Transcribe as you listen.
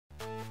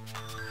Hey,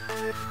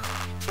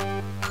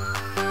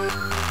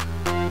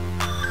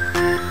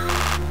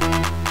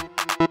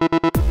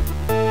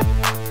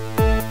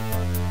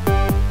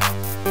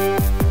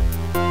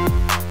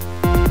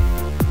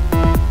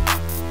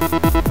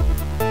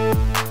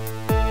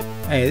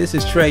 this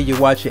is Trey. You're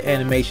watching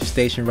Animation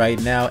Station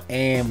right now,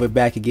 and we're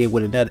back again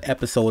with another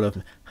episode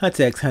of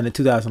Hunter x Hunter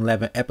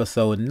 2011,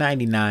 episode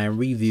 99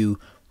 review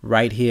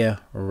right here,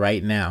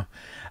 right now.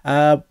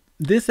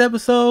 This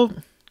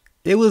episode,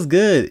 it was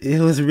good. It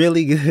was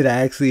really good.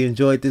 I actually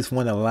enjoyed this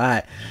one a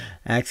lot.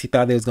 I actually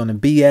thought they was going to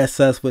BS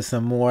us with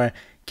some more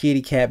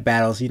kitty cat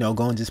battles, you know,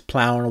 going just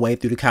plowing away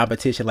through the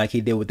competition like he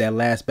did with that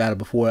last battle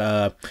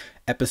before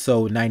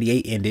episode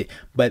 98 ended.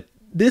 But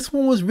this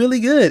one was really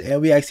good,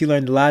 and we actually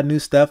learned a lot of new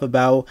stuff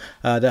about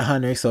the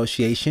Hunter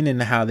Association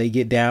and how they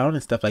get down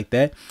and stuff like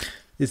that.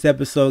 This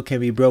episode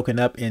can be broken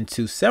up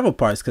into several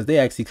parts because they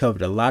actually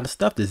covered a lot of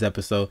stuff this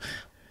episode.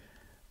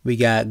 We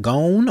got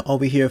Gon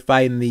over here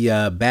fighting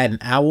the Bat and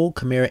Owl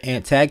Chimera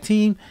Ant tag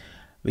team.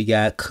 We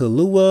got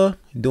Killua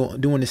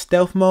doing the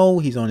stealth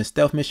mode. He's on a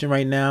stealth mission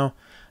right now,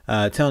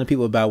 telling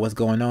people about what's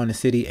going on in the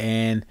city.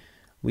 And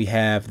we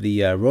have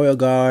the Royal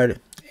Guard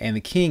and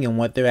the King and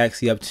what they're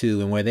actually up to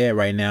and where they're at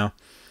right now.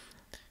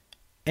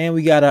 And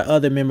we got our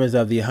other members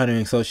of the Hunter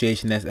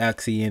Association that's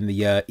actually in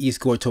the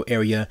East Gorteau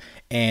area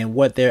and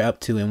what they're up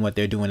to and what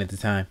they're doing at the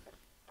time.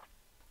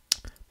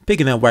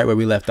 Picking up right where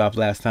we left off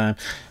last time,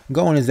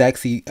 Gon is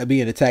actually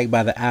being attacked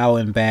by the Owl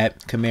and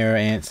Bat Chimera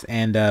Ants,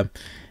 and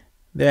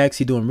they're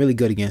actually doing really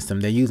good against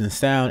them. They're using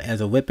sound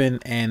as a weapon,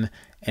 and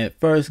at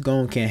first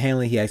Gon can't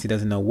handle it. He actually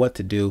doesn't know what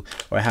to do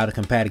or how to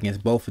combat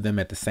against both of them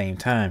at the same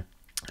time.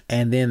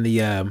 And then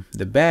the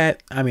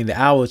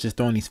Owl is just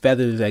throwing these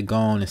feathers at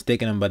Gon and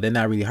sticking them, but they're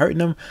not really hurting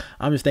them.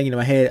 I'm just thinking in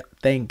my head,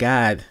 thank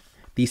God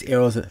these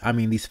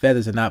these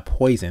feathers are not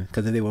poison,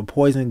 because if they were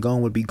poison,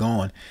 Gon would be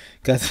gone.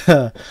 Because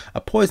a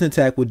poison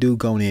attack would do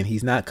Gon in.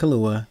 He's not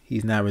Killua.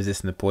 He's not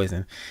resistant to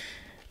poison.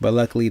 But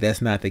luckily,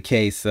 that's not the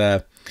case.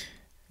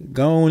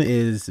 Gon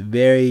is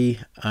very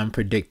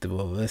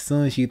unpredictable. As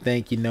soon as you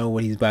think you know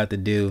what he's about to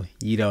do,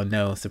 you don't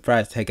know.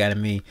 Surprised the heck out of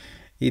me.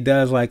 He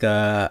does like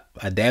a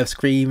death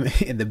scream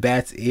in the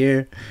bat's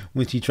ear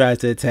when she tries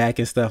to attack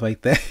and stuff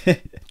like that.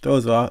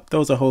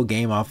 throws a whole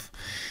game off.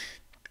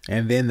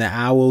 And then the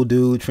Owl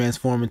dude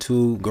transform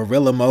into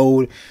gorilla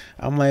mode.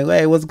 I'm like,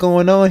 hey, what's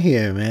going on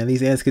here, man?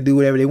 These ants can do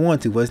whatever they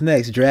want to. What's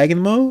next? Dragon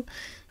mode?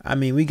 I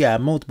mean, we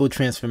got multiple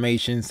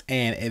transformations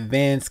and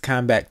advanced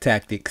combat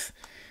tactics.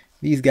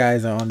 These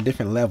guys are on a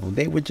different level.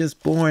 They were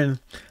just born.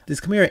 This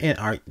Chimera Ant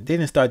arc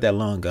didn't start that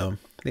long ago.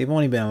 They've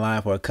only been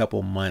alive for a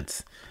couple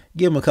months.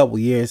 Give them a couple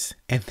years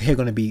and they're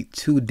going to be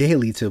too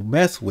deadly to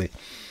mess with.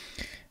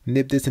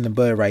 Nip this in the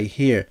bud right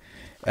here.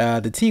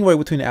 The teamwork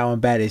between the Owl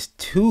and Bat is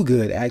too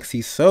good,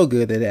 actually so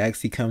good that it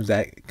actually comes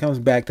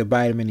back to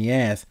bite him in the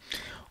ass.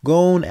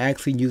 Gon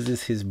actually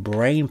uses his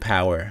brain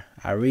power.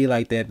 I really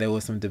like that. There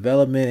was some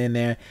development in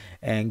there,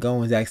 and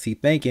Gon was actually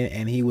thinking,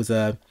 and he was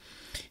at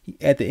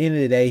the end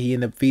of the day, he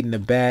ended up defeating the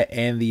Bat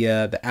and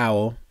the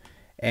Owl.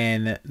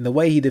 And the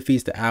way he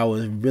defeats the Owl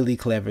is really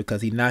clever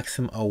because he knocks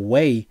him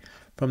away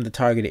from the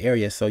targeted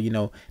area. So, you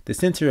know, the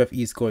center of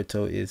East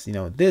Gorteau is, you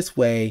know, this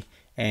way,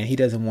 and he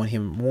doesn't want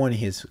him warning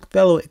his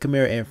fellow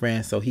Chimera Ant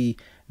friends, so he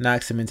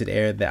knocks him into the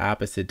air the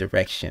opposite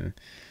direction.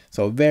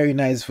 So very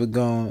nice for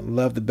Gon.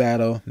 Love the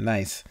battle.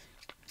 Nice.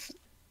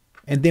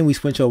 And then we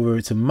switch over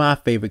to my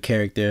favorite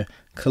character,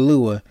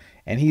 Killua,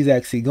 and he's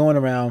actually going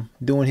around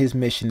doing his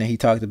mission that he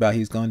talked about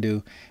he's going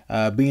to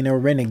do, being a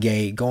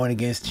renegade, going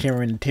against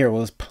Chairman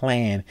Netero's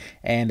plan,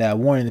 and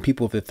warning the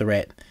people of the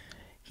threat.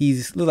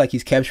 Looks like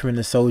he's capturing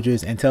the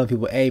soldiers and telling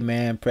people, hey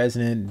man,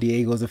 President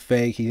Diego's a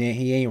fake.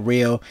 He ain't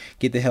real.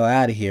 Get the hell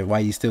out of here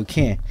while you still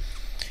can.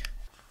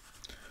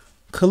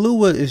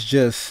 Killua is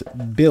just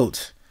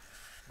built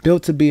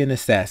to be an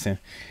assassin.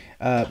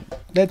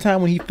 That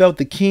time when he felt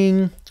the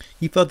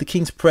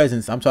king's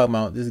presence. I'm talking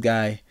about this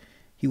guy.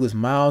 He was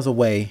miles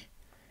away,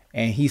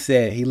 and he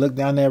looked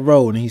down that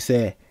road and he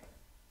said,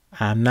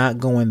 I'm not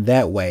going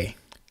that way.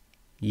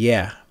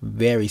 Yeah,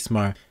 very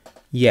smart.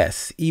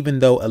 Yes, even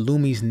though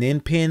Illumi's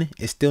nin pin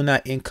is still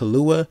not in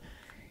Killua,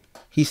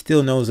 he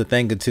still knows a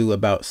thing or two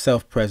about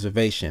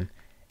self-preservation,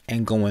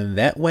 and going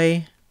that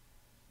way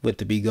would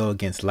to be go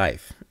against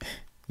life.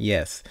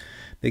 Yes,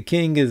 the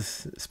king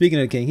is, speaking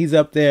of the king, he's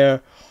up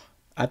there.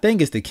 I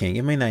think it's the king.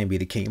 It may not even be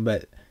the king,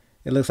 but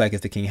it looks like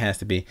it's the king. It has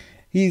to be.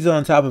 He's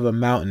on top of a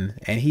mountain,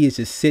 and he is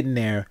just sitting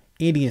there,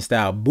 Indian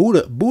style,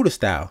 Buddha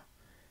style,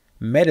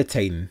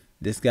 meditating.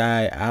 This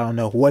guy, I don't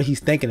know what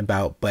he's thinking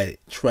about, but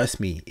trust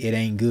me, it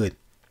ain't good.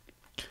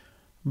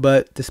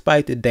 But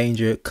despite the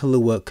danger,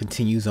 Killua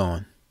continues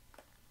on.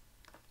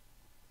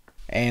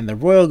 And the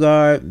Royal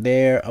Guard,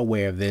 they're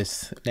aware of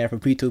this.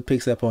 Neferpitou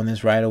picks up on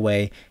this right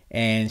away,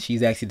 and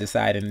she's actually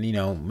deciding, you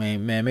know,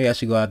 man, maybe I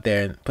should go out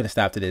there and put a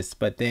stop to this.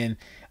 But then,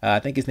 I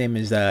think his name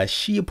is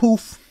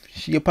Shaiapouf,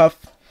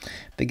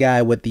 the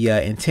guy with the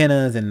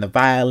antennas and the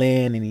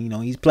violin, and you know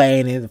he's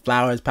playing it, the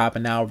flowers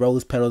popping out,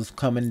 rose petals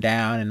coming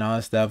down, and all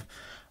that stuff.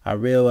 A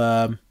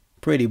real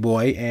pretty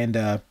boy,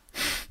 and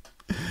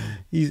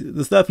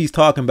the stuff he's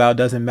talking about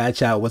doesn't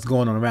match out what's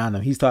going on around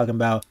him. He's talking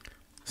about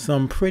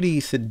some pretty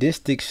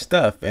sadistic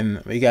stuff,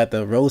 and we got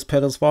the rose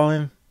petals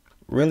falling.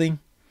 Really?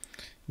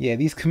 Yeah,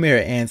 these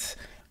chimera ants,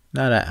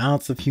 not an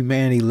ounce of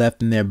humanity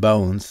left in their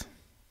bones.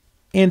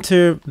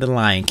 Enter the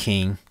Lion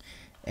King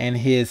and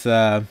his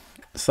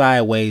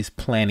sideways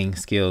planning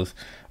skills.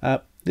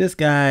 This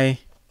guy,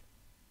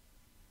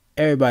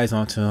 everybody's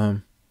onto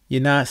him.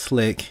 You're not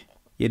slick.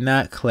 You're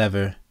not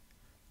clever.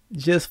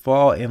 Just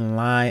fall in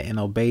line and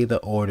obey the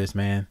orders,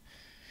 man.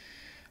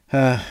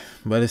 But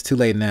it's too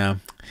late now.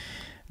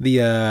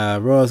 The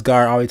Royals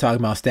Guard already talking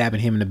about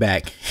stabbing him in the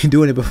back.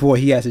 Doing it before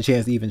he has a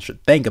chance to even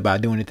think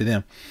about doing it to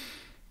them.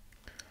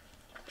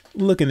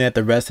 Looking at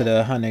the rest of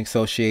the hunting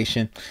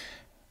association.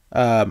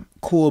 Knuckle,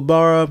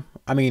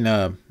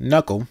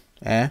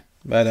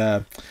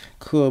 but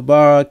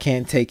Kuwabara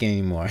can't take it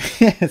anymore.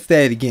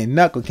 Say it again,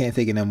 Knuckle can't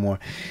take it no more.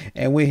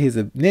 And with his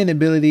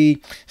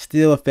ability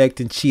still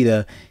affecting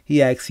Cheetah,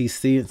 he actually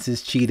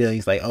senses Cheetah.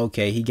 He's like,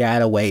 okay, he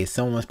got away.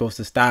 Someone's supposed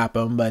to stop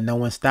him, but no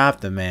one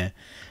stopped him, man.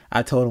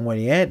 I told him where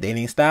he at. They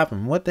didn't stop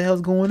him. What the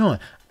hell's going on?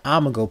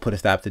 I'm gonna go put a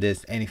stop to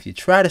this. And if you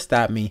try to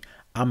stop me,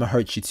 I'm gonna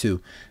hurt you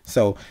too.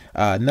 So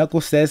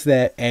Knuckles says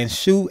that, and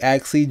Shu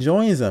actually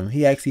joins him.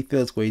 He actually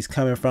feels where he's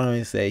coming from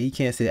and said he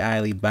can't sit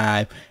idly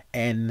by.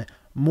 And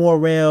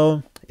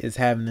Morel is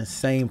having the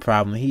same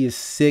problem. He is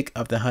sick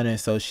of the hunting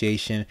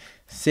association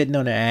sitting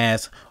on their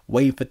ass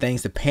waiting for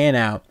things to pan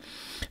out.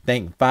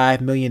 Think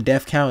 5 million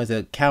death count is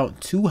a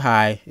count too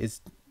high. It's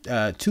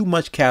too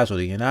much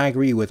casualty, and I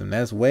agree with him.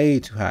 That's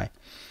way too high.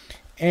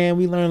 And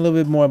we learn a little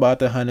bit more about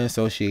the hunting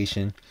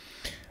association.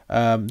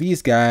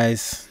 These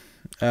guys,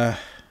 they're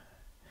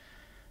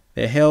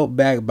held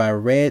back by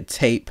red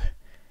tape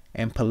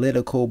and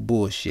political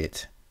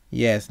bullshit.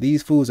 Yes,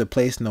 these fools are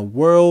placing the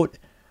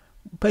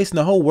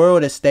whole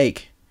world at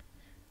stake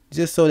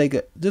just so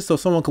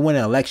someone can win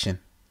an election.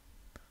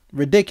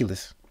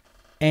 Ridiculous.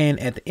 And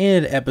at the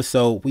end of the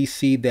episode, we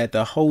see that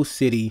the whole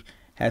city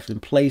has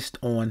been placed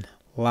on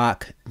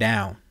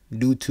lockdown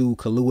due to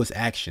Killua's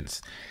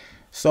actions.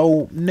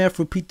 So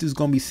Neferpitou is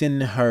going to be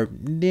sending her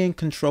then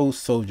control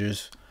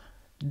soldiers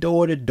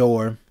door to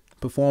door,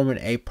 performing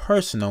a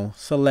personal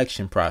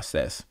selection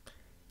process.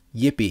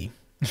 Yippee.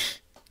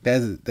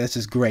 That's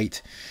just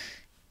great.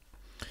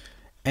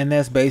 And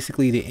that's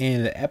basically the end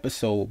of the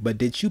episode. But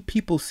did you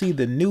people see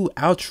the new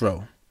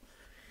outro?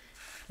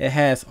 It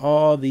has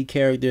all the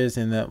characters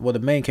in the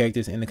main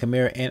characters in the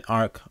Chimera Ant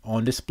arc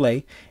on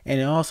display, and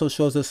it also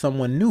shows us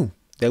someone new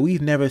that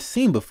we've never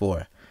seen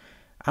before.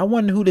 I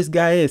wonder who this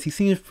guy is. He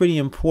seems pretty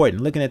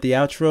important. Looking at the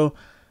outro,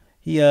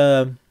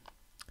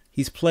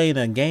 he's playing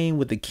a game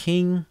with the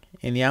king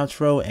in the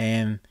outro,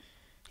 and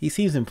he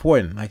seems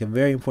important, like a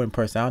very important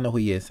person. I don't know who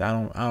he is.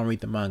 I don't read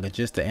the manga,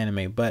 just the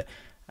anime, but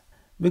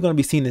we're gonna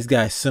be seeing this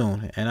guy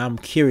soon, and I'm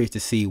curious to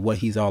see what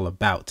he's all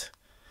about.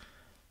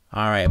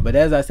 All right, but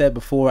as I said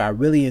before, I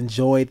really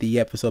enjoyed the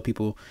episode,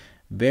 people.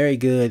 Very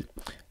good.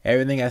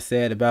 Everything I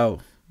said about,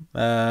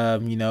 I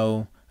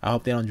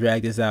hope they don't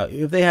drag this out.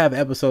 If they have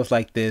episodes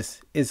like this,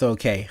 it's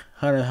okay.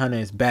 Hunter x Hunter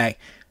is back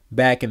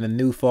in the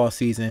new fall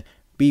season.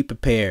 Be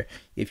prepared.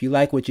 If you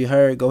like what you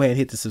heard, go ahead and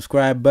hit the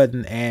subscribe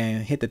button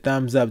and hit the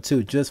thumbs up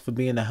too, just for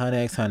being a Hunter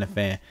x Hunter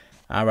fan.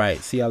 All right,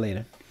 see y'all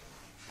later.